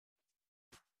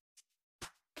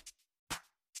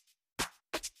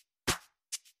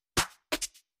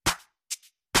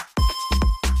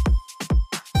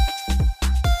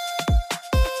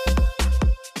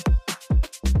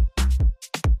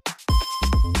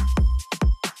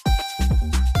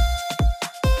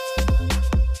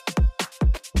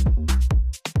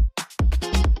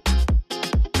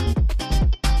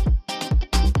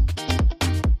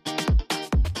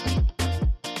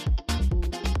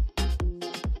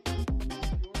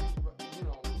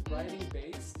lighting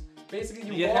based.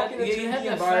 Basically, you walk in a 2D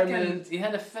environment. You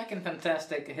had a fucking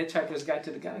fantastic Hitchhiker's Guide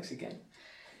to the Galaxy game.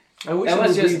 I wish That they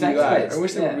was would just redo that. text-based, I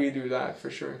wish they would yeah. redo that for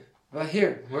sure. Well,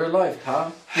 here, we're live,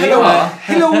 pal. Hello,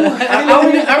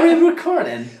 Are we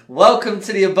recording? Welcome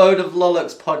to the Abode of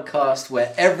Lollocks podcast,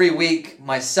 where every week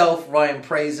myself, Ryan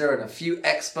Fraser, and a few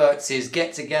experts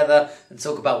get together and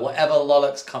talk about whatever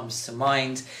Lollocks comes to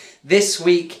mind. This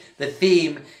week, the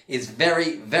theme is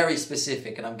very, very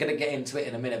specific, and I'm going to get into it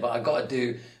in a minute, but I've got to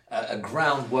do a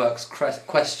groundworks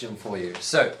question for you.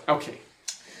 So, Okay.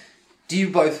 do you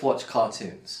both watch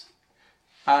cartoons?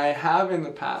 I have in the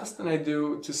past, and I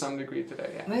do to some degree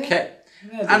today. Yeah. Okay.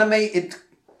 Yeah, Animated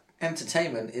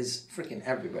entertainment is freaking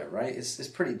everywhere, right? It's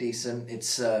pretty decent.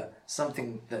 It's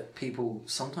something that people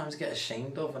sometimes get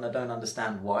ashamed of, and I don't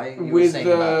understand why. You were With saying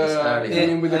about this earlier. I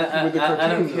mean, with the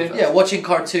cartoons. and stuff. Yeah, watching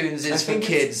cartoons I is for think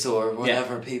kids or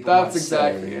whatever people That's might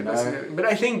exactly say, you it. know? But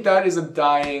I think that is a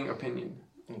dying opinion.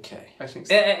 Okay. I think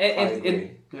so. I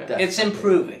agree. Yeah. It's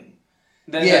improving.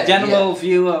 The Yeah, general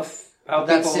view of how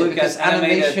That's people it, look because at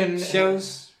animated animation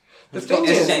shows. The It's thing got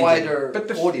is, a wider But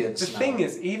the audience now. thing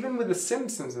is, even with The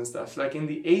Simpsons and stuff, like in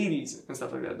the 80s and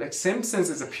stuff like that, like Simpsons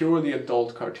is a purely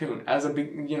adult cartoon, as a big,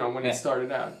 when it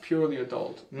started out, purely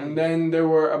adult. And then there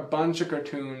were a bunch of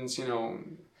cartoons,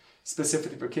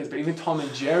 specifically for kids, but even Tom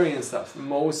and Jerry and stuff,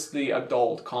 mostly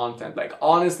adult content. Like,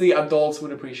 honestly, adults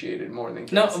would appreciate it more than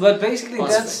kids. No, but basically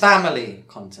that's... family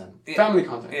content. Family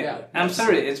content, yeah. I'm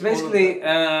sorry, it's basically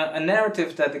a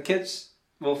narrative that the kids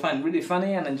will find really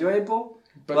funny and enjoyable.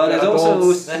 But the it also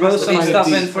adults- throws some find it stuff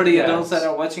in deep, for the yes. adults that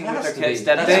are watching It with has their to kids be.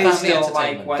 that That's they family still like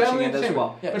entertainment. watching Family it as entertainment.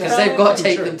 well. Yeah, But because family they've got to entertainment,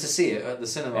 take sure. them to see it at the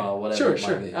cinema or whatever Sure, it might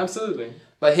sure, be. absolutely.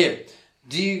 But here,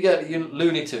 do you get your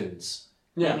Looney Tunes?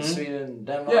 Yeah. Sweden,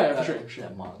 Denmark? Yeah, for sure.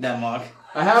 Denmark. Denmark.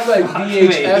 I have like Fuck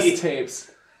VHS me.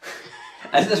 tapes.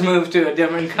 I just moved to a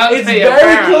different country. It's very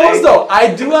apparently. close though.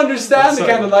 I do understand I'm the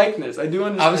sorry. kind of likeness. I do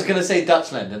understand. I was going to say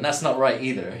Dutchland, and that's not right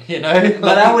either, you know?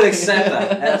 But I would accept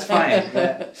that. That's fine.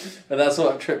 But that's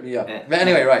what tripped me up. Yeah. But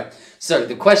anyway, right. So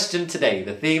the question today,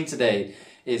 the theme today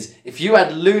is, if you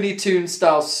had Looney Tunes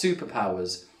style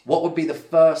superpowers, what would be the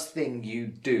first thing you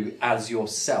do as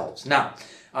yourselves? Now,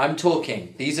 I'm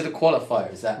talking, these are the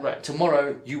qualifiers that Right.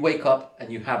 tomorrow you wake up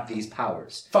and you have these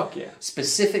powers. Fuck yeah.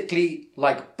 Specifically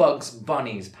like Bugs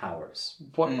Bunny's powers.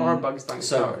 What are Bugs Bunny's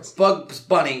So powers? Bugs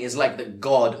Bunny is like the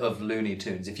god of Looney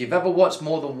Tunes. If you've ever watched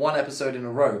more than one episode in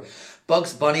a row,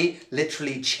 Bugs Bunny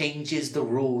literally changes the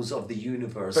rules of the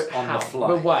universe But on how? the fly.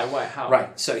 But why? Why? How?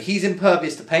 Right, so he's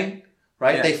impervious to pain,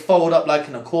 right? Yeah. They fold up like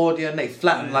an accordion, they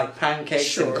flatten like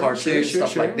pancakes in cartoons,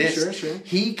 stuff like this. Sure.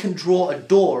 He can draw a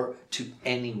door to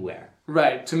anywhere.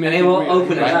 Right, to make And he it will real.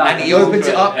 open it Right? up. And he opens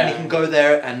it up and he Yeah. can go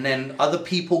there, and then other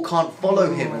people can't follow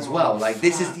him as well. Like,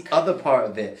 this is the other part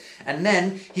of it. And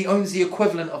then he owns the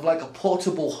equivalent of like a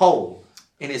portable hole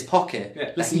in his pocket. Yeah.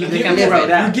 that Listen, he you're can giving, live throw in.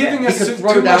 down. you're giving He us could too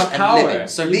throw down much and power. live in.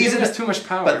 So You're these giving are us too much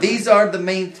power. But these are the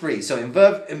main three. So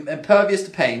impervious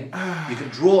to pain, you can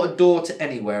draw a door to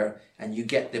anywhere, and you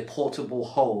get the portable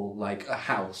hole, like a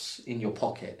house in your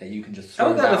pocket that you can just throw I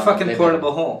down. got a and fucking live portable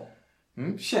in. hole.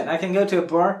 Shit, I can go to a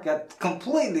bar, get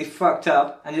completely fucked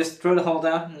up, and just throw the hole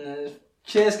down. And,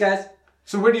 cheers, guys.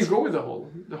 So where do you go with the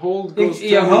hole? The hole goes to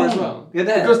You're home home. as well. You're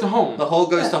there. It goes to home. The hole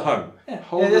goes to home. Yeah,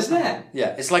 Hole it is goes to there. home.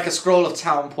 Yeah, it's like a scroll of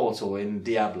town portal in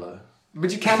Diablo.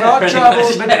 But you cannot travel.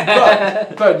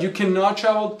 But you cannot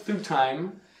travel through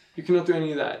time. You cannot do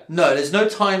any of that. No, there's no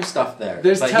time stuff there.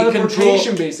 There's but you can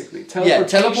teleportation, draw- basically. Yeah,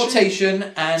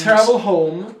 teleportation and Travel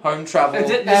home. home travel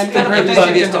It's And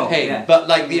impervious to home, pain. yeah. But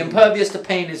like the impervious to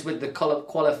pain is with the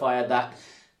qualifier that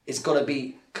it's got to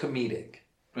be comedic,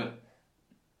 Right.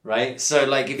 right? So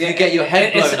like if you Yeah, get your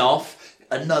head it's- blown off,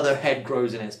 another head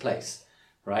grows in its place,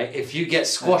 right? If you get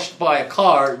squashed by a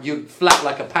car, you flat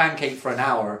like a pancake for an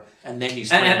hour, and then you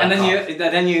straighten And back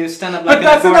up. then you stand up like But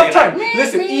that's an enough accordion. time.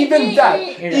 Listen, even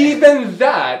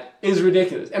that is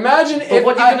ridiculous. Imagine But if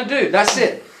what are you going to do? That's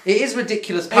it. It is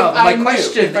ridiculous power. But I my knew,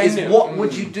 question if I is, knew. what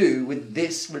would you do with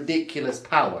this ridiculous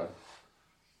power?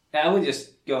 Yeah, I would just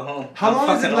go home. How I'm long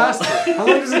does it fucking last old. for? How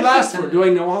long does it last for? Do I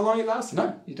know how long it lasts?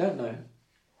 No, you don't know.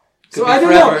 So Could be I don't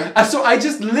forever. know. So I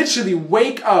just literally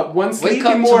wake up one sleepy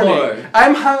up morning. tomorrow.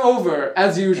 I'm hungover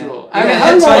as usual. Yeah. I'm Yeah,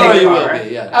 that's why hungover. you were.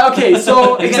 Yeah. Okay, so You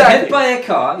get hit exactly. by a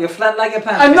car, you're flat like a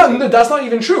pancake. I'm not. No, that's not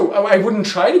even true. I wouldn't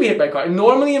try to be hit by a car.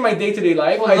 Normally in my day-to-day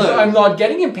life, Well, no. I'm not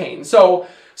getting in pain. So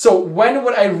when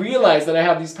would I realize that I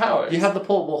have these powers? You have the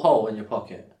portable hole in your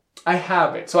pocket. I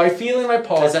have it. So I feel in my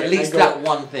pocket. There's at least that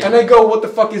one thing. And I go, what the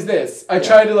fuck is this? I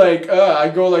try to I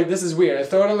go like, this is weird. I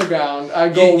throw it on the ground. I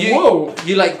go, whoa.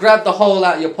 You like grab the hole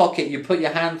out of your pocket, you put your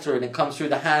hand through it, and it comes through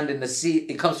the hand in the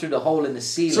it comes through the hole in the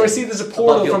ceiling. So I see there's a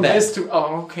portal from this to,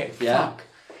 okay, fuck.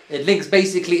 It links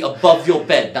basically above your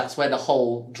bed. That's where the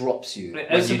hole drops you.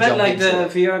 It's a bit like the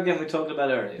VR game we talked about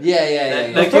earlier.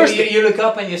 Yeah. Like first you look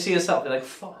up and you see yourself, you're like,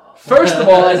 fuck. First of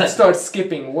all, I start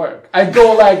skipping work. I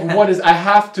go like, I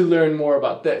have to learn more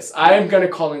about this. I am going to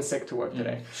call in sick to work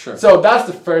today. Sure. So that's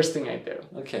the first thing I do.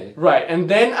 Okay. Right. And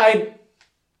then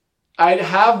I'd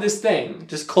have this thing.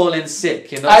 Just call in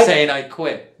sick. You're not saying I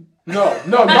quit. No,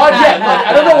 not yet. Like,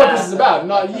 I don't know what this is about.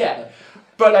 Not yet.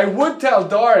 But I would tell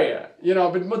Daria,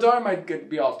 but Daria might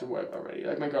be off to work already,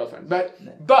 like my girlfriend.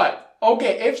 But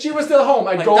okay, if she was still home,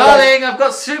 I'd go. Darling, I've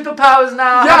got superpowers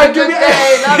now. Yeah, Have a good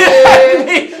day. Love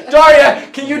you. Daria,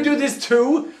 can you do this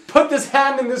too? Put this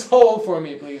hand in this hole for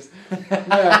me, please.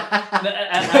 Yeah.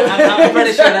 I'm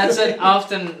pretty sure that's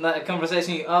a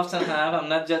conversation you often have. I'm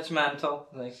not judgmental.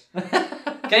 Like,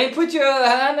 can you put your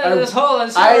hand in this hole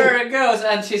and see where it goes?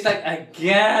 And she's like,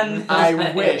 again. I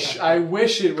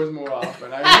wish it was more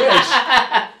often.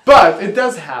 I wish, but it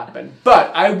does happen.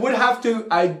 But I would have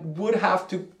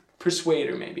to persuade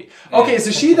her maybe. Okay,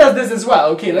 so she does this as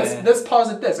well. Okay, let's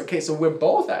posit this. Okay, so we're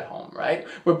both at home, right?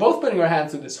 We're both putting our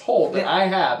hands through this hole that I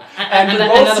have, and we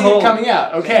both see it coming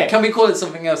out. Okay. Can we call it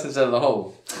something else instead of the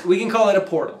hole? We can call it a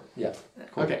portal. Yeah.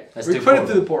 Cool. Okay. We put it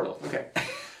through the portal. Okay.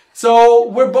 So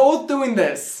we're both doing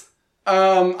this.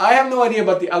 I have no idea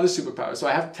about the other superpowers, so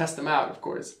I have to test them out, of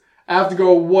course. I have to go,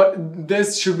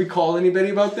 should we call anybody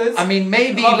about this? I mean,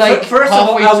 maybe first of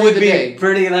all, I would be day.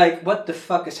 pretty like, what the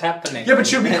fuck is happening? Yeah, but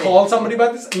should we call somebody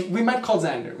about this? We might call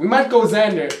Xander. We might go,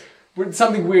 Xander,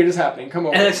 something weird is happening. Come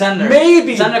over. Alexander.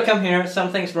 Maybe. Xander, come here.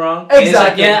 Something's wrong. Exactly. He's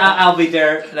like, yeah, I'll be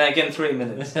there like in 3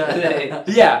 minutes.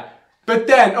 Yeah. But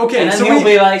then, okay, and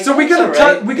then so we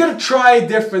gotta try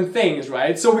different things,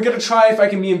 right? So we gotta try if I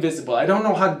can be invisible. I don't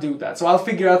know how to do that, so I'll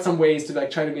figure out some ways to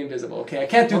try to be invisible. Okay, I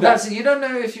can't do that. You don't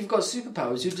know if you've got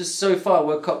superpowers. You just so far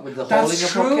woke up with the hole in your pocket.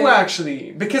 That's true,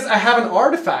 actually, because I have an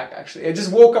artifact. Actually, I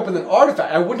just woke up with an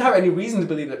artifact. I wouldn't have any reason to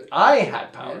believe that I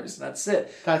had powers. Yeah, that's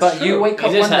it. But true. You wake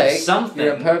up one day,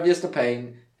 you're impervious to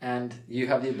pain, and you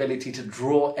have the ability to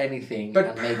draw anything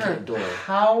and make it a door.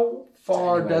 How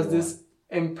far does this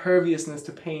imperviousness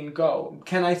to pain go?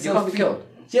 Can I still be killed?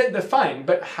 Yeah, they're fine.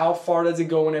 But how far does it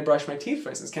go when I brush my teeth, for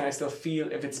instance? Can I still feel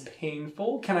if it's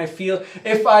painful? Can I feel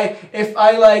if I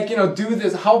do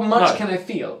this? How much can I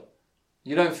feel?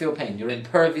 You don't feel pain. You're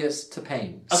impervious to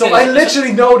pain. Okay, so I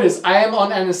literally notice I am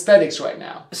on anesthetics right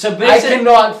now. So basically, I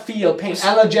cannot feel pain.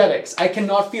 Analgesics. I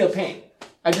cannot feel pain.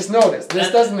 I just noticed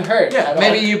this doesn't hurt. Yeah,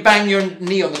 maybe you bang your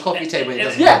knee on the coffee table. It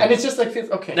doesn't hurt. And it's just like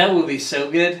okay. That would be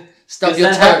so good. Stub your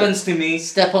toe. Happens to me.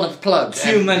 Step on a plug.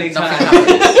 Too many times.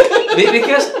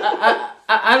 Because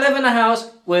I live in a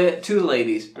house with two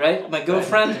ladies, right? My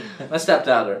girlfriend, my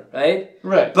stepdaughter, right?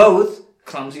 Right. Both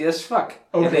clumsy as fuck.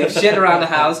 Okay. They have shit around the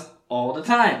house all the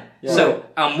time. Yeah. So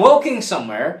I'm walking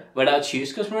somewhere without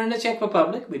shoes because we're in the Czech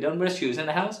Republic. We don't wear shoes in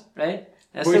the house, right?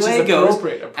 That's the way it goes.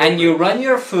 Appropriate. And you run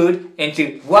your food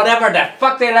into whatever the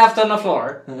fuck they left on the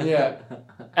floor. Yeah.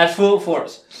 At full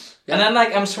force. Yeah. And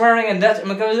then I'm swearing in Dutch, and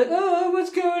my girl's like, oh, what's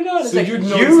going on? It's so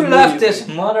you left this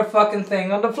motherfucking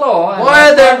thing on the floor. Why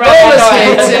are there roller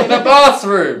skates in the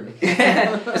bathroom?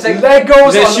 It's like,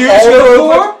 Legos the on shoes all go the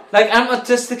over. Like, I'm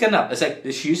autistic enough. It's like,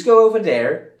 the shoes go over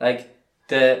there. Like,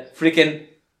 the freaking,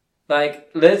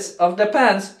 lids of the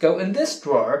pants go in this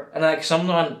drawer. And,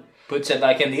 someone puts it,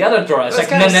 in the other drawer. It's That's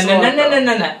no.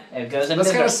 It goes in That's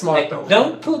the kind of smart, though.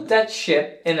 Don't put that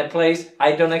shit in a place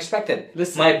I don't expect it.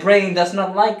 Listen. My brain does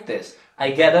not like this.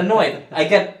 I get annoyed. I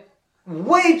get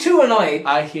way too annoyed.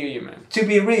 I hear you, man. To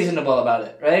be reasonable about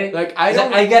it, right?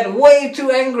 I get way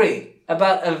too angry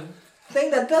about a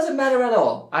thing that doesn't matter at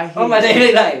all. I hear on my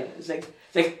daily life. It's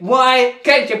like, why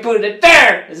can't you put it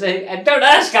there? It's like, I don't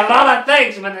ask a lot of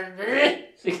things, but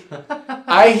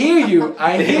I hear you,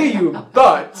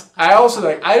 but I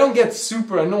also I don't get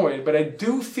super annoyed, but I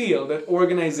do feel that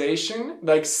organization,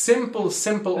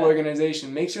 simple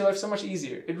organization makes your life so much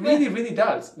easier. It really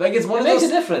does. It's one of those. It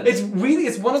makes a difference.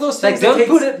 It's one of those things.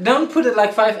 Don't put it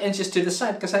 5 inches to the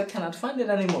side because I cannot find it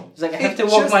anymore. It's I have to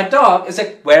walk my dog. It's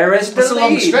where is the lead? That's a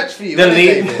long stretch for you. The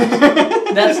lead.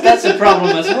 That's a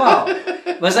problem as well.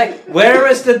 But it's where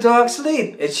is the dog's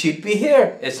lead? It should be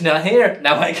here. It's not here.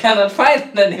 Now I cannot find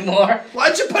it anymore.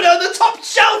 Why'd you put it on the top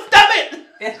shelf, damn it?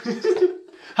 Yeah.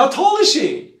 How tall is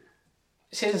she?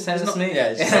 She just sends It's not- me.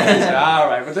 yeah, it's just- All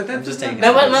right, but I'm just taking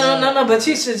No, it. no. But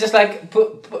she's just like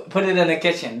put it in the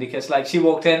kitchen because like she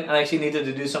walked in and like she needed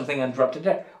to do something and dropped it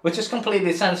there, which is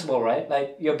completely sensible, right?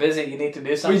 Like you're busy, you need to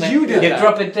do something. you did that.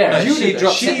 drop it there. No, you she did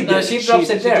drops that. it. She No, did. she She drops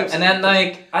did. it She there, drops and it. then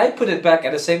like I put it back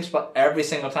at the same spot every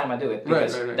single time I do it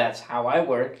because Right. that's how I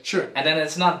work. Sure. And then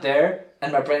it's not there,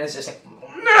 and my brain is just like.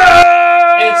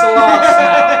 No! It's lost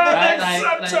now, right? Like,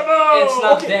 Unacceptable! it's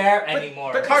not Okay, there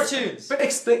anymore. But cartoons. But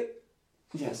explain.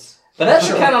 Yes. But that's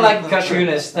Sure. kind of like a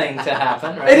cartoonist thing to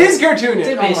happen, right? It is cartoonish.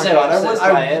 To Oh be my so god, obsessed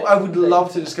by it. I would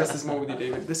love to discuss this more with you,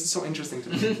 David. This is so interesting to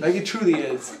me. Like it truly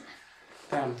is.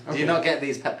 Damn. Do you not get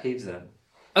these pet peeves then?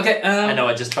 Okay, I know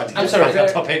I just tried to I'm get sorry. back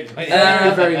on topic. But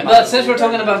Very but much. since we're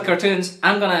talking about cartoons,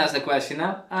 I'm gonna ask the question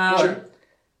now. Sure.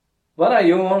 What are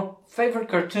your favorite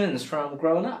cartoons from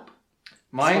growing up?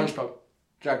 Mine, SpongeBob.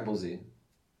 Dragon Ball Z.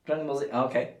 Dragon Ball Z.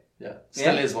 Okay. Yeah,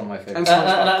 still Yeah. is one of my And favorites.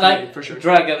 SpongeBob, Like for sure.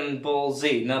 Dragon Ball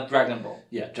Z, not Dragon Ball.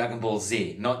 Yeah, Dragon Ball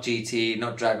Z, not GT,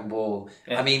 not Dragon Ball.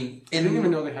 Yeah. I mean, I didn't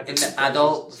even know they had in different the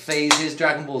adult phases,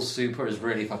 Dragon Ball Super is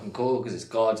really fucking cool because it's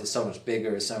gods. It's so much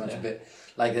bigger. It's so much a bit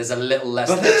like there's a little less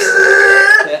But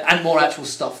and more actual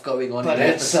stuff going on. But in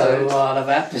the it's a episode. lot of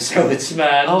episodes,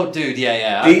 man. Oh, dude,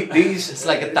 yeah. These It's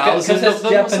like 1,000 because of it's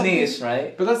them or Japanese,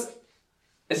 right? But that's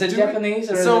Is it Do-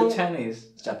 Japanese or so- is it Chinese?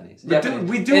 It's Japanese. we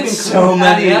do It's include so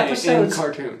many anime episodes. in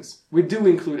cartoons. We do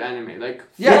include anime, like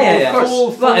Yeah, of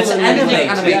course. Well, it's Anything animated.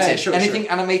 animated, Yeah, sure, anything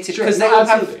sure. animated, Sure, because no, they all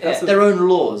absolutely, have absolutely. their own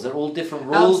laws. They're all different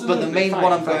rules, but the Absolutely, main fine,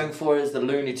 one I'm fine. going for is the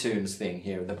Looney Tunes thing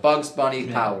here, the Bugs Bunny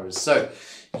powers. So,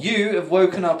 you have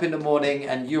woken up in the morning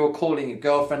and you're calling your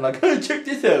girlfriend like, "Hey, check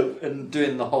this out," and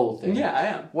doing the whole thing. Yeah, I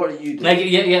am. What are you doing? Like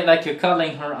like you're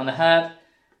cuddling her on the head.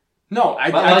 No, I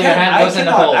Well, can't. your hand I goes in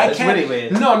the cannot. hole. I It's can't. really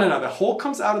weird. No. The hole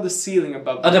comes out of the ceiling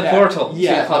above. Oh, the bed. portal.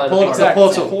 Yeah, You call it the a portal. Exactly. The portal.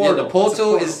 It's a Yeah, the portal.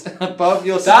 portal is above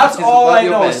your. That's is all above I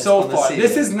your know bed so on the far. ceiling.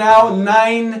 This is now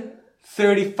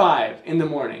 9:35 in the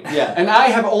morning. Yeah. And I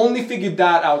have only figured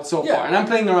that out so Yeah. far, and I'm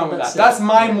playing around with That's that. That's it.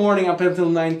 my morning up until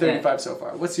 9:35 so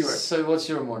far. What's yours? So, what's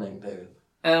your morning, David?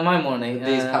 My morning.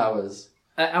 These powers.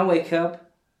 I wake up,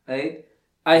 right?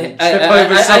 I trip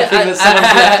over something that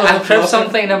someone's left on the I trip floor.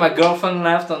 something that my girlfriend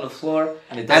left on the floor,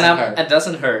 And it doesn't hurt. It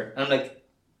doesn't hurt. I'm like,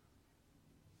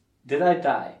 did I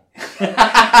die?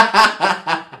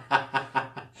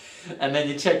 And then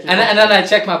you check your And then I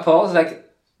check my pulse. Like,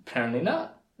 apparently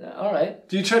not. All right.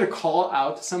 Do you try to call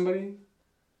out to somebody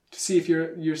to see if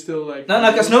you're still like?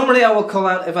 No, because normally I will call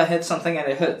out if I hit something and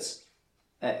it hits.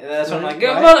 That's when I'm like,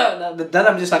 Right. then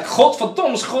I'm just like,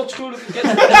 godverdomme, schotschuwelijk.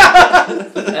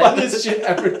 Funniest shit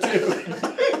ever do.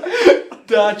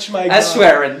 Dutch, my God. I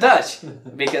swear in Dutch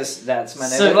because that's my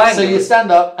native So language. you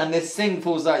stand up and this thing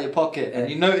falls out your pocket and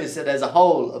you notice that there's a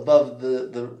hole above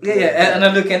the Yeah, and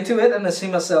I look into it and I see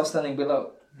myself standing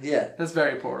below. yeah. That's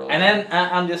very Portal. And then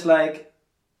I'm just like,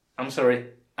 I'm sorry,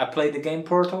 I played the game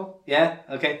Portal. Yeah,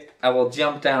 okay. I will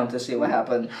jump down to see what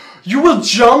happened. You will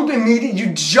jump immediately.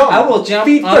 You jump. I will jump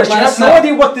feet on first. You have no myself.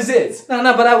 idea what this is. No,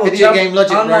 but I will Video jump game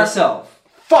logic, on bro. myself.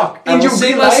 Fuck. I will your see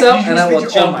real life, myself you and use I will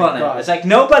video- jump oh my on God. it. It's like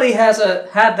nobody has a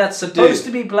hat that's supposed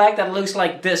Dude. to be black that looks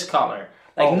like this color.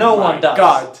 Like Oh no my one does.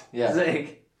 God. Yeah. It's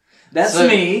like, that's So-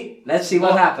 me. Let's see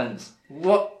what happens.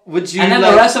 What would you And then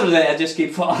like, the rest of the day I just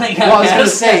keep falling. what I was going to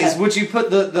say is, would you put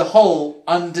the hole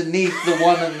underneath the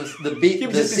one on the just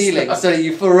be ceiling stuck. so that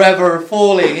you forever are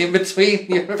falling in between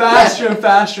your Faster and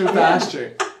faster and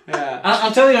faster. Yeah.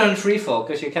 Until you're in free fall,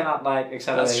 because you cannot like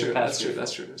accelerate That's true. past That's true. free fall.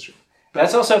 That's true. That's true.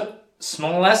 That's also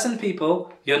small lesson,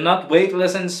 people. You're not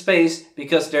weightless in space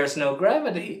because there's no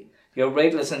gravity. You're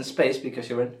weightless in space because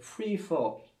you're in free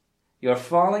fall. You're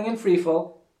falling in free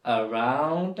fall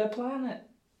around the planet.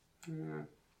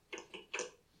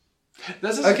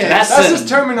 That's just, Okay. that's Lesson. just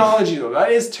terminology, though.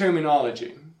 That is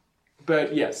terminology.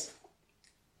 But yes.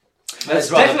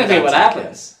 That's I'd rather technically put what that to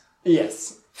happens.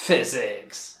 Yes.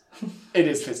 Physics. It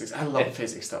is physics. I love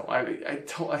physics, though.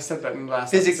 I said that in the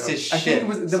last Physics episode. is I think shit. it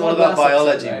was It's the all one about last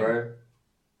biology, episode, right? bro.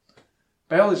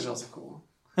 Biology is also cool.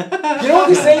 You know what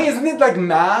they say? Isn't it like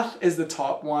math is the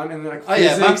top one, and then like Oh,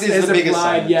 yeah, physics math is the biggest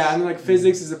applied, science. yeah, and then like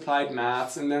physics is applied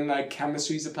maths, and then like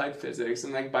chemistry is applied physics,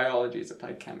 and like biology is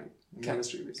applied chemistry.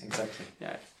 Basically. Exactly.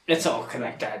 Yeah, It's all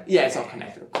connected. yeah, it's all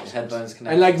connected. Of course. Headphones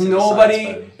connected. And like to the nobody,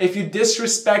 science phone. if you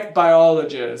disrespect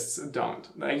biologists, don't.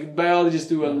 Like biologists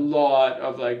do a lot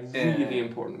of like really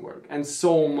important work and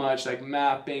so much like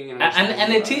mapping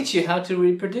And they teach you how to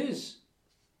reproduce.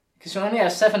 Because we only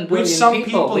have 7 billion which some people.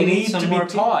 people We need some to more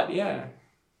be taught. Yeah.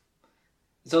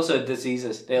 It's also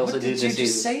diseases. They also What do did you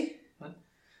diseases. just say?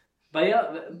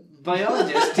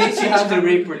 biologists teach you how to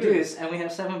reproduce, and we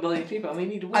have 7 billion people, and we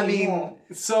need way more.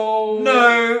 So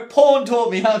no, porn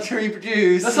taught me how to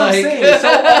reproduce. That's what I'm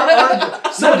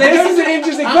saying. So this is an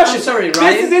interesting question. I'm sorry,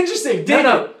 Ryan. This is interesting.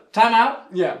 No. Time out.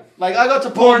 Yeah. Like, I got to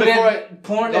porn before I...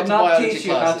 Porn got did to not biology teach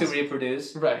you how to classes.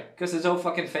 reproduce. Right. Because it's all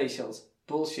fucking facials.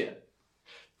 Bullshit.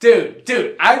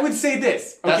 Dude, I would say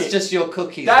this. Okay. That's just your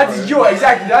cookies, That's bro.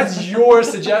 that's your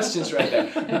suggestions right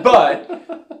there. But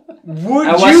would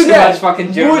I watched you too then much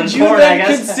fucking German would you porn, then I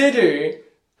guess. consider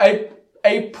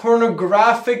a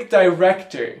pornographic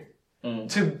director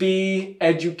to be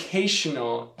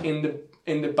educational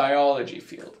in the biology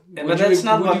field? Yeah, Would but that's you-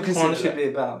 not would what you consider porn should that? be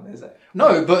about, is it?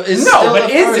 No, but it's No, still but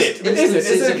the is first it? Is it? Is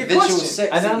instances it a of good visual question?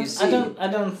 sex I that you see.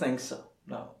 don't think so.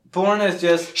 No. Porn is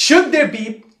just... Should there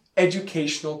be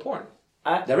educational porn?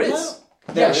 There is. No.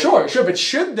 Yeah, sure, but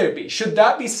should there be? Should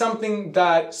that be something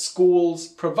that schools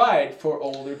provide for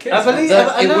older kids? I believe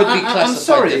It would be I'm classified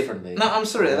sorry. differently. No, I'm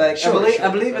sorry. Like Sure, I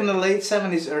sure, believe in right. the late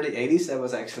 70s, early 80s, that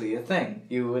was actually a thing.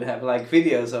 You would have like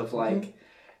videos of like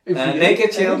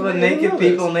naked children, naked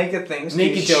people, naked things.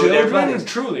 naked to show their children, bodies.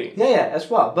 truly. Yeah, as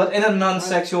well, but in a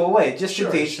non-sexual way, just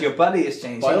to teach your body is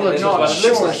changing. Biology. and this is No, what it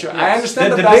looks sure, like. sure. I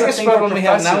understand The that that's a biggest thing for problem we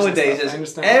have professors and nowadays stuff. I is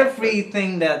understand that.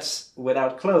 everything that's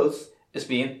without clothes is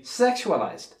being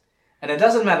sexualized. And it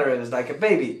doesn't matter if it's like a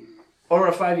baby, or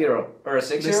a 5-year-old, or a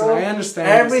 6-year-old. Listen, I understand.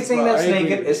 Everything this as well. that's I agree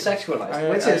naked with is you. sexualized, I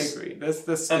which is agree. That's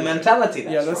a stupid. mentality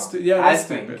that's wrong. that's I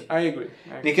think. stupid. I agree.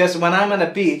 Because when I'm on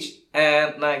a beach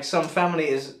and like some family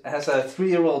has a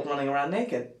 3-year-old running around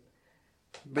naked,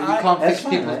 But you can't That's fix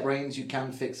fine, people's right? brains, you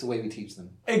can fix the way we teach them.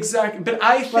 Exactly, but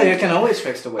I think well, you can always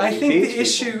fix the way I you think teach the people.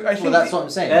 issue. I think Well, that's what I'm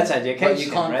saying. That's But education,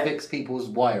 you can't right? fix people's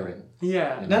wiring.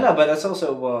 Yeah, No, but that's also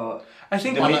I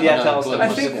think the On a- media on a tells them global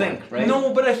what to scale. think, right?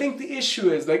 No, but I think the issue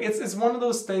is like it's one of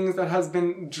those things that has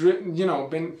been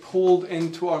been pulled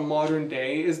into our modern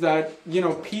day is that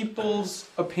people's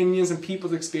opinions and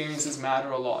people's experiences matter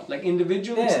a lot. Like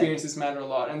individual experiences matter a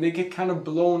lot, and they get kind of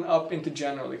blown up into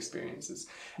general experiences.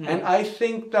 And I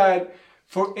think that,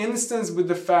 for instance, with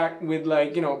the fact with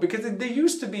because there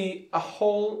used to be a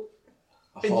whole.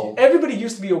 Everybody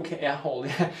used to be okay. A whole,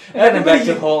 yeah. Back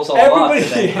to holes a lot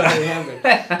today.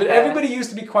 But everybody used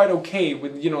to be quite okay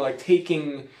with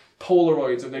taking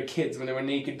Polaroids of their kids when they were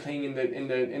naked playing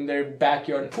in their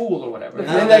backyard pool or whatever. But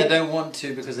now they don't want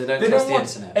to because they don't trust the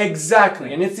internet.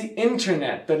 Exactly, and it's the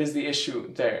internet that is the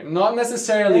issue there, not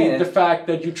necessarily the fact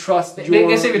that you trust your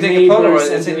Because if you take a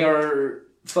Polaroid, it's in your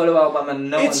photo album and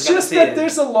no one's It's gonna just see that it.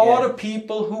 there's a lot of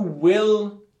people who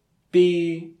will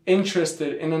be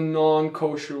interested in a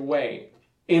non-kosher way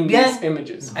in these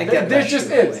images. I get there that. just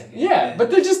is. Yeah,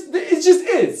 but it just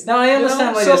is. No, I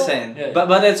understand what you're saying. Yeah.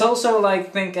 But it's also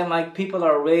like thinking like people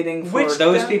are waiting for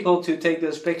those people to take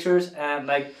those pictures, and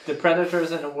like the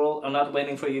predators in the world are not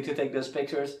waiting for you to take those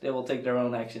pictures. They will take their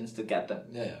own actions to get them.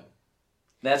 Yeah.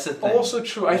 That's the thing. Also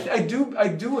true. I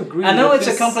do agree. I know that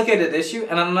it's a complicated issue,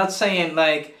 and I'm not saying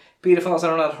like pedophiles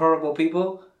are not horrible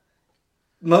people.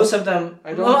 Most of them,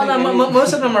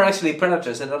 most of them are actually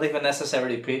predators. They're not even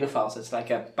necessarily pedophiles. It's like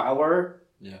a power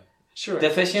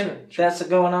deficient that's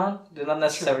going on. They're not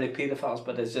necessarily pedophiles,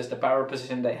 but it's just the power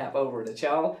position they have over the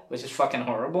child, which is fucking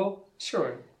horrible.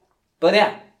 Sure. But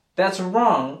yeah, that's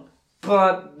wrong.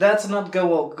 But let's not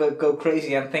go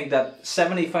crazy and think that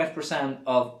 75%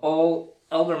 of all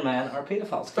elder men are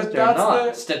pedophiles. But they're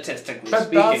not, statistically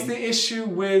speaking. But that's the issue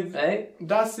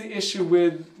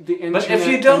with the internet. But if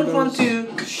you don't want to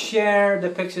share the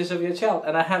pictures of your child,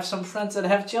 and I have some friends that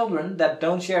have children that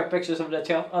don't share pictures of their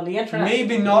child on the internet.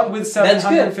 Maybe not with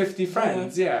 750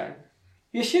 friends, yeah.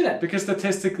 You shouldn't. Because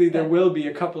statistically there will be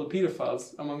a couple of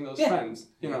pedophiles among those friends.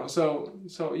 So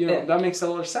that makes a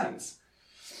lot of sense.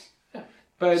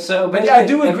 But I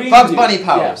do agree Bugs with Bunny you.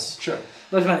 powers. Yeah, sure.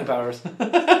 Bugs Bunny powers.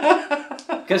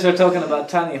 Because we're talking about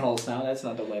tiny holes now. That's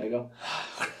not the way to go.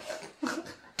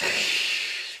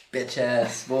 Bitch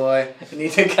ass, boy. We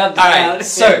need to cut that Alright, out.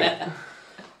 so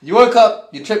you woke up,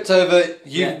 you tripped over,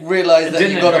 you realised that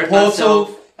you got a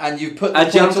portal, and you put the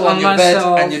portal on your bed,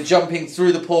 and you're jumping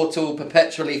through the portal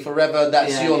perpetually forever.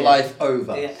 That's your life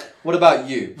over. Yeah. What about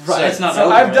you? Right, it's not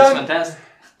over. It's fantastic.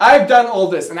 I've done all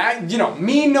this, and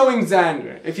me knowing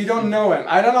Xander, if you don't know him,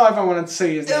 I don't know if I want to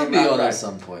say his name. He'll be on at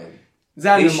some point.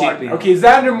 Xander Martin. Okay,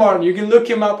 Xander Martin. You can look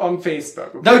him up on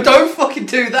Facebook. Okay? No, don't fucking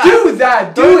do that. Do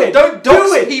that. Do it. Don't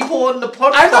dox people on the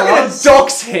podcast. I'm not gonna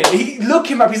dox him. Look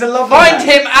him up. He's a lovely Find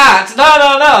man. him at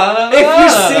no. If you're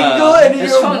single and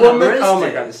you're a woman, oh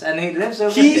my god, and he lives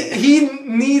over he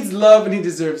needs love and he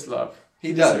deserves love.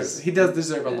 He does. He does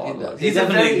deserve a lot of love. He's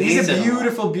a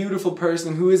beautiful, beautiful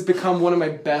person who has become one of my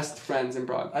best friends in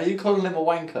Prague. Are you calling him a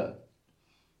wanker?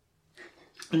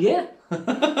 Yeah.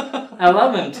 I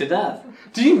love him to death.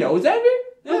 Do you know Xander?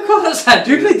 Of course I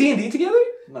Do you play D&D together?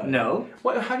 No.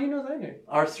 What? How do you know Xander?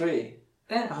 R3.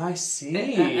 Yeah. I see.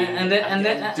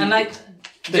 And like,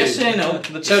 just so you know,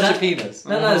 The Church of Penis.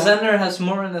 No, Xander has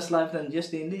more in his life than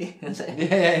just D&D.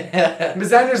 Yeah. But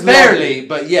Xander's Barely, lovely.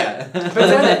 but yeah.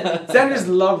 But Xander's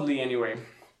lovely anyway.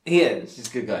 He is. He's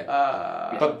a good guy.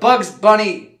 Uh, But Bugs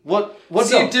Bunny, what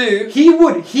do you do?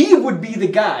 He would be the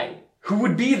guy who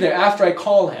would be there after I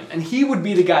call him, and he would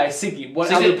be the guy, Siggy,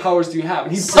 what other powers do you have?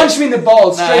 And he'd punch me in the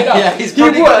balls straight up. Yeah, he's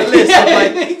probably got a list of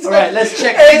like, exactly. alright, let's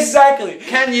check this. Exactly.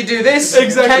 Can you do this?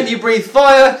 Exactly. Can you breathe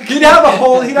fire? He'd have a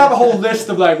whole list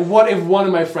of like, what if one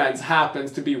of my friends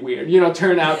happens to be weird? You know,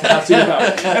 turn out to have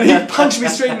superpowers. And he'd punch me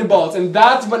straight in the balls, and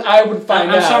that's when I would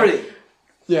find out. I'm sorry.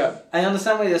 Yeah. I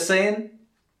understand what you're saying,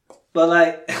 but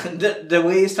like, the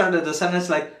way you started the sentence,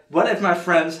 like, what if my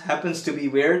friends happens to be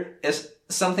weird, is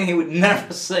something he would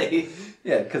never say.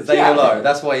 Yeah, because they all are.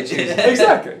 That's why he chooses.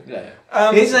 Exactly.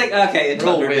 Yeah. He's like, okay, it's We're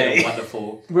all another weird day. and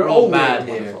wonderful. We're all mad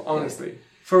weird and here. wonderful, honestly.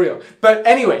 For real. But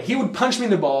anyway, he would punch me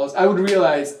in the balls. I would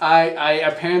realize I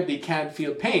apparently can't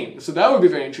feel pain. So that would be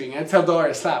very intriguing. I'd tell Dora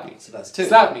to slap me. So that's two.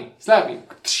 Slap me.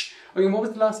 Okay, what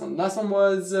was the last one? Last one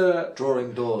was...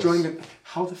 Drawing doors.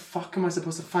 How the fuck am I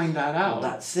supposed to find that out?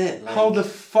 Well, that's it. Like, How the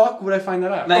fuck would I find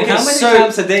that out? Like, Okay, how many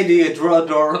times a day do you draw a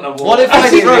door on a wall? what if I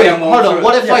threw in? Hold on.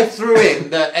 What if Yeah. I threw in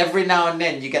that every now and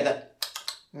then you get the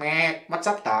meh, what's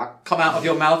up, doc? Come out of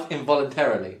your mouth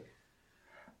involuntarily.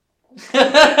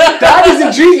 That is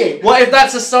intriguing. What if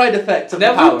that's a side effect of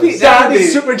That the would powers? be- That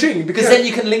is super intriguing Because then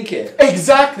you can link it.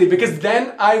 Exactly, because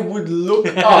then I would look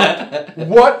up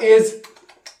what is...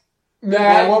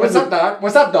 Nah, what's up, dog?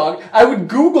 What's up, dog? I would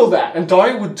Google that, and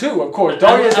Dory would too, of course.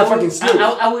 Dory is a fucking sleuth.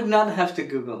 I would not have to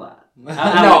Google that.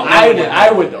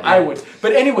 I would.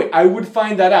 But anyway, I would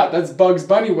find that out. That's Bugs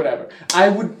Bunny, whatever. I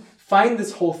would find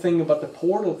this whole thing about the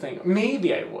portal thing.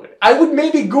 Maybe I would. I would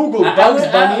maybe Google Bugs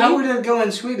Bunny. I wouldn't go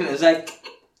in Sweden. It's like,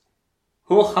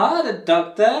 who had a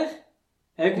doctor?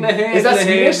 Is that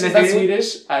Swedish? Is that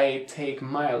Swedish? I take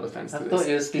mild offense to I this. thought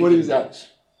you were speaking What is Dutch.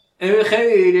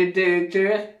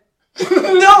 that?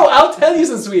 No, I'll tell you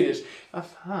some Swedish. Vad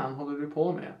fan håller du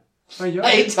på med? Vad gör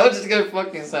Hey, du? told you to go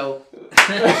fuck yourself.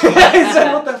 I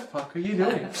said, what the fuck are you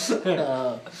doing?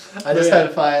 I just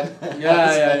had fun.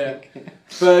 Yeah.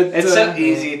 But It's so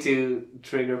easy to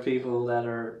trigger people that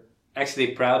are actually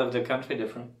proud of their country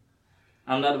different.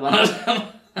 I'm not one of them.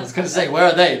 I was going to say, where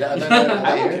are they? I don't know.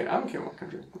 I don't care what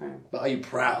country. But are you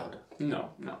proud? No.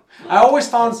 I always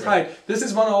found pride. This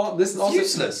is also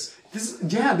Useless. This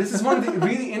is one of the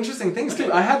really interesting things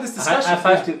too. I had this discussion. High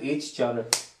five to each other.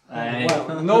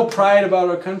 Well, no pride about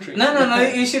our country. No.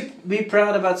 You should be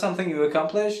proud about something you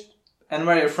accomplished and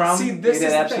where you're from. See, this you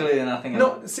is did the absolutely thing. nothing.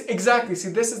 No, see, exactly.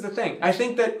 See, this is the thing. I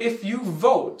think that if you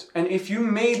vote and if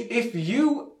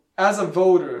you as a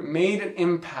voter made an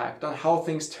impact on how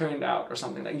things turned out or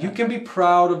something like, you can be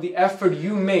proud of the effort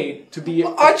you made to be.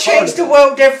 I change the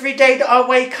world every day that I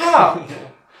wake up.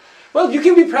 Well, you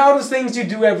can be proud of things you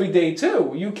do every day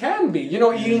too. You can be,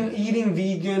 eating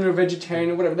vegan or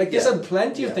vegetarian or whatever. Like there's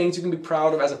plenty of things you can be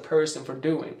proud of as a person for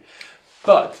doing.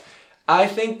 But I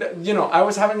think that, I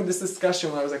was having this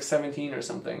discussion when I was like 17 or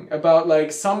something about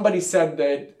like somebody said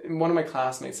that, one of my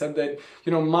classmates said that,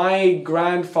 my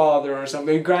grandfather or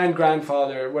something,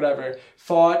 grand-grandfather, whatever,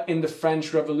 fought in the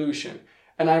French Revolution.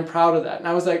 And I'm proud of that. And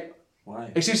I was like,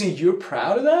 why? Excuse me, you're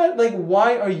proud of that? Like,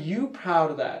 why are you proud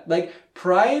of that? Like,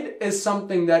 pride is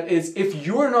something that is, if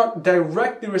you're not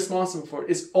directly responsible for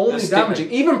it, it's only damaging.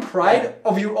 Even pride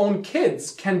of your own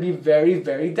kids can be very,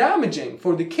 very damaging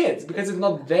for the kids because it's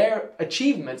not their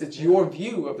achievements, it's your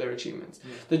view of their achievements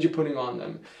that you're putting on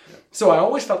them. Yeah. So I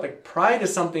always felt like pride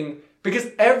is something, because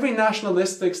every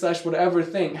nationalistic / whatever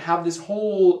thing have this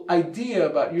whole idea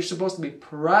about you're supposed to be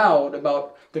proud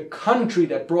about the country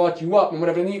that brought you up and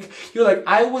whatever. And you're like,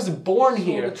 I was born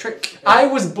here. I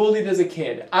was bullied as a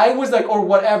kid. I was like, or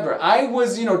whatever. I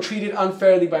was, treated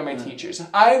unfairly by my teachers.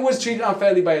 I was treated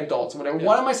unfairly by adults, whatever. Yeah.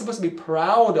 What am I supposed to be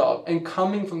proud of and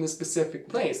coming from this specific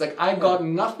place? Like, I got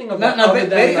nothing of that other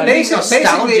than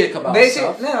nostalgic about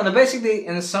stuff. Basically,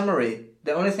 in summary,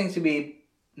 the only thing to be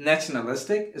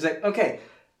nationalistic is like, okay,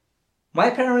 my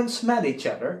parents met each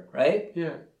other, right?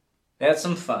 Yeah. They had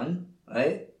some fun,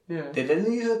 right? Yeah. They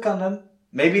didn't use a condom.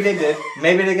 Maybe they did.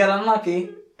 Maybe they got unlucky.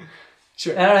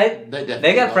 Sure. All right.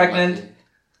 They got pregnant. Unlucky.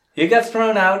 You got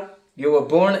thrown out. You were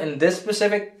born in this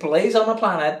specific place on the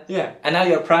planet. Yeah. And now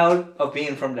you're proud of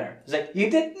being from there. It's like, you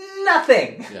did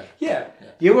nothing. Yeah.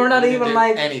 You were not even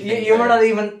like, you were not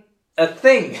even a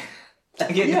thing.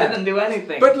 Like you didn't do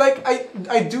anything. But like,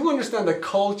 I do understand the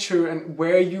culture and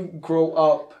where you grow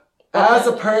up as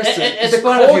a person, it's the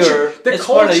part of culture, the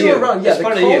culture around, it's the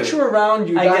part of culture around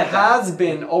you I that get that. has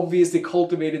been obviously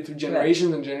cultivated through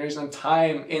generations and generations of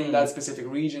time in that specific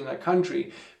region, that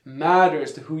country,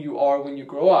 matters to who you are when you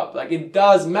grow up. Like, it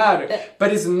does matter,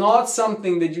 but it's not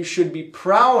something that you should be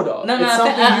proud of. It's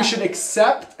something you should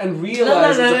accept and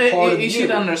realize as a part of you. You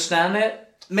should understand it.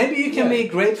 Maybe you can be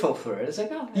grateful for it. It's like,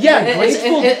 oh,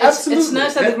 grateful. Absolutely. It's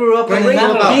nice that I grew up in the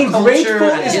Netherlands. Being grateful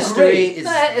is great.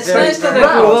 It's nice that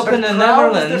I grew up in the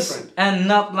Netherlands and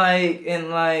not like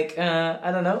in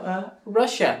I don't know,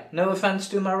 Russia. No offense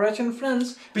to my Russian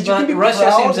friends, but you can be Russia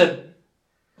seems a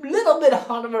little bit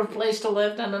harder of a place to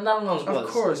live than the Netherlands was. Of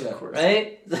course,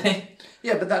 right?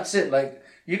 Yeah, but that's it. Like,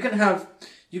 you can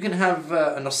have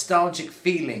a nostalgic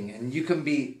feeling, and you can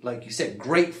be, like you said,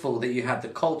 grateful that you had the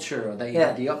culture, or that you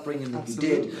had the upbringing that you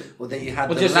did, or that you had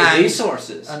the land, the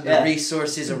resources and the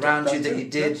resources around you that you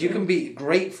did. You can be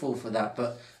grateful for that,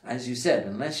 but as you said,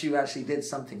 unless you actually did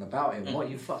something about it, what are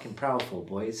you fucking proud for,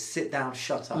 boys? Sit down,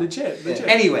 shut up. Legit.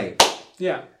 Anyway,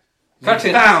 you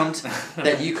found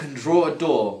that you can draw a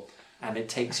door, and it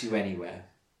takes you anywhere.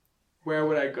 Where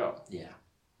would I go? Yeah,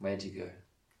 where'd you go?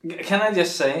 Can I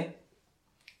just say?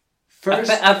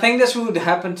 First, I think this would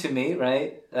happen to me,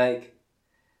 right? Like,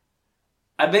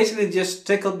 I basically just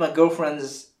tickled my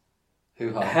girlfriend's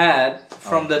head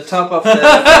from the top of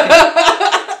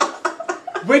the...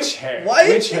 Which hair? Why?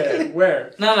 Which hair?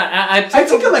 Where? No, I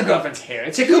tickled my girlfriend's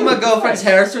hair. Tickled my girlfriend's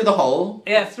hair through the hole.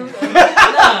 Yeah, through the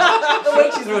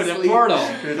portal.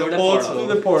 Through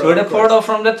the portal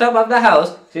from the top of the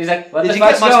house. She's like, what the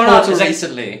fuck's going on?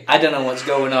 Recently? I don't know what's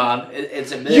going on.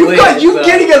 It's a bit You're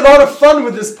getting a lot of fun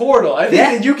with this portal. I think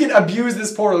that you can abuse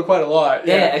this portal quite a lot.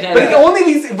 Yeah. But it only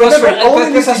needs... Remember, it only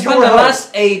needs to spend the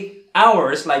last 8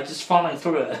 hours like just falling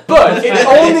through it. But it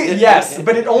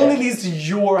only leads to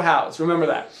your house. Remember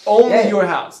that. Only your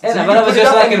house. Yeah, so but I was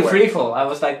just like in free fall. I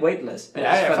was like weightless. It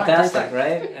was fantastic, fine.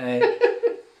 Right?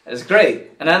 It's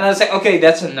great. And then I was like, okay,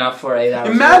 that's enough for 8 hours.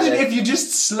 Imagine if you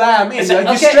just slam in.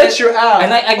 You stretch your out.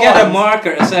 And I get a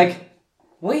marker. It's like,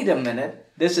 wait a minute.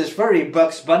 This is very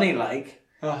Bugs Bunny-like.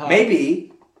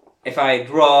 Maybe if I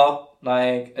draw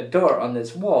like a door on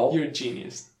this wall. You're a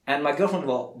genius. And my girlfriend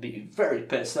will be very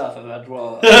pissed off if I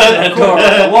draw a door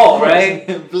on the wall, right?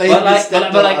 but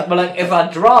like if I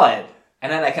draw it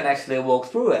and then I can actually walk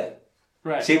through it,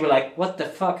 right? She'll be like, "What the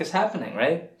fuck is happening?"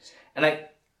 Right? And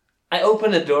I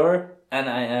open the door and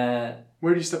I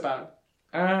where do you step out?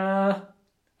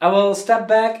 I will step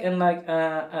back in like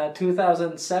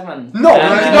 2007. No,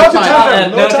 no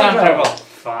time travel.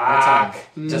 Fuck.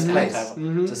 Just place,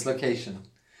 just location.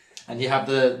 And you have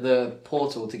the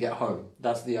portal to get home.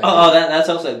 That's the idea. That's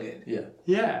also good.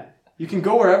 Yeah. You can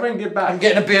go wherever and get back. I'm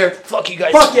getting a beer. Fuck you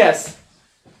guys. Fuck yes.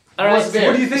 Alright, what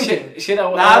are you thinking? Should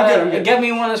I... I'm good. Get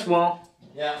me one as well.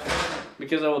 Yeah.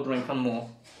 Because I will drink one more.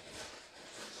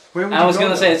 Where would I was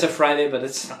going to say it's a Friday, but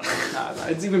it's not. No,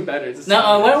 it's even better. It's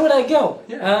where would I go?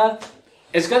 Yeah.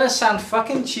 It's going to sound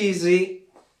fucking cheesy,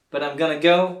 but I'm going to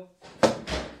go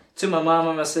to my mom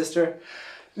and my sister.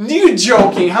 You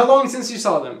joking? How long since you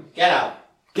saw them? Get out.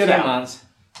 Get out. Months.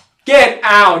 Get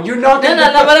out. You're not going to...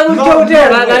 No, but I would go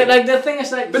there. Like the thing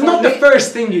is like... But not the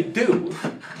first thing you do.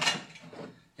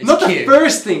 It's not cute. the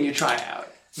first thing you try out.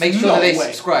 Make sure that they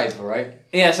subscribe, alright?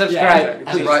 Yeah, subscribe.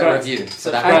 And write a review.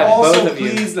 So that and also, both of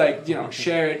you. please,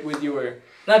 share it with your...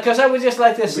 No, because I would just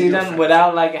like to see them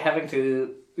without having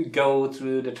to go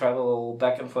through the travel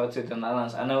back and forth to the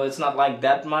Netherlands. I know it's not like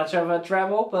that much of a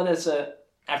travel, but it's a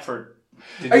effort.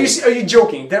 Are you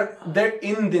joking? They're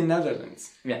in the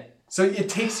Netherlands. Yeah. So it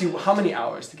takes you how many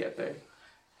hours to get there?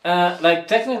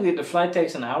 Technically the flight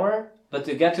takes an hour, but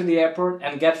to get to the airport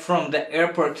and get from the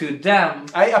airport to them.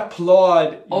 I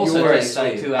applaud your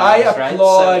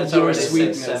sweetness. Your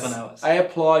sweetness. 7 hours. I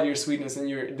applaud your sweetness and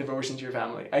your devotion to your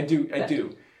family. I do.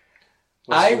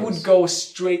 I would go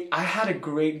straight. I had a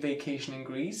great vacation in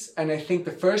Greece, and I think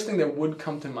the first thing that would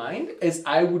come to mind is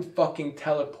I would fucking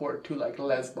teleport to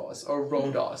Lesbos or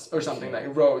Rhodos or something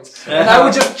like Rhodes, and I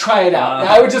would just try it out.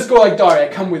 I would just go Daria,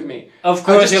 come with me. Of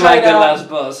course, you like the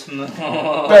Lesbos.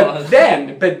 but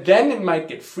then it might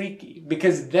get freaky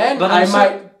because then But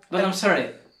I'm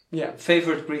sorry. Yeah.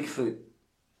 Favorite Greek food.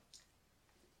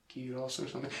 Gyros or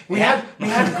something. We had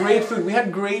great food. We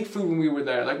had great food when we were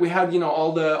there. We had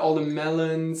all the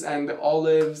melons and the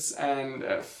olives and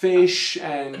fish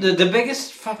and the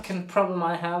biggest fucking problem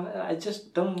I have. I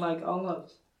just don't like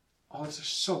olives. Olives are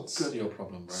so good. It's your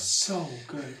problem, bro. So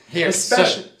good. Here,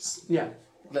 especially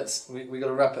we got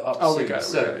to wrap it up. Oh, soon. we got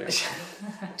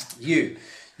it.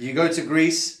 You go to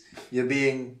Greece. You're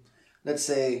being, let's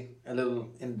say, a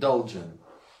little indulgent.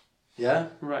 Yeah.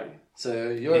 Right. So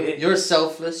you're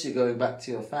selfless. You're going back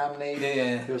to your family.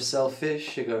 Yeah. You're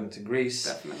selfish. You're going to Greece.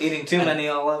 Definitely. Eating too many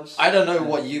olives. I don't know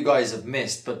what you guys have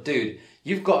missed, but dude,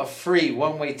 you've got a free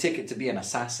one-way ticket to be an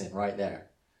assassin right there.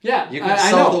 Yeah, You can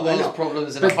solve the world's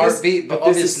problems in a heartbeat, but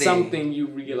obviously this is something you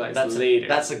realize later.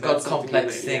 That's a god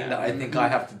complex thing that I think I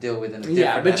have to deal with in a different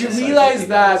Yeah, but you episode realize with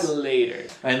that guys. later.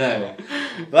 I know.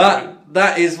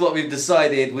 That is what we've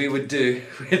decided we would do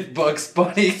with Bugs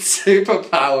Bunny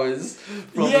superpowers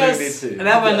from Yes. Looney Tunes. And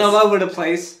that went all over the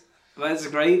place. That's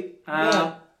great.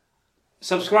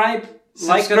 Subscribe.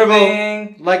 Like the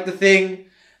thing. Like the thing.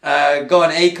 Go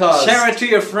on Acast. Share it to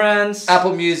your friends.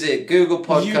 Apple Music, Google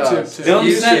Podcasts. YouTube.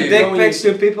 Don't send dick Don't pics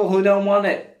YouTube. to people who don't want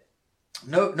it.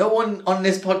 No one on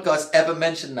this podcast ever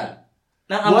mentioned that.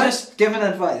 No, I'm What? just giving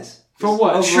advice. For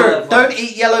what? Overall Sure, advice. don't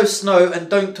eat yellow snow and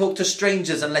don't talk to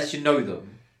strangers unless you know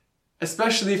them.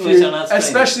 Especially if Which are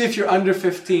not you're under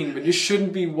 15, but you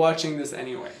shouldn't be watching this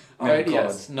anyway. Oh Right? God,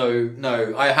 Yes.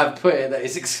 no! I have put it that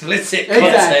it's explicit Exactly.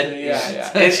 content.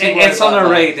 Yeah. It's on a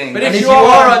rating. But And if if you you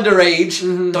are are- underage,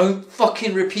 don't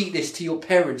fucking repeat this to your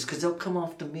parents because they'll come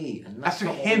after me. And that's After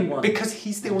not what we him, want. because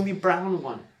he's the only brown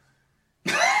one.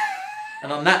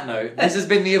 And on that note, this has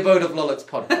been the Abode of Lollocks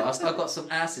podcast. I've got some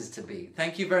asses to beat.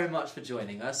 Thank you very much for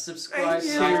joining us. Subscribe,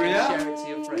 Thank you. like, and share it to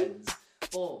your friends.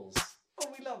 Balls. Oh,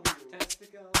 we love you.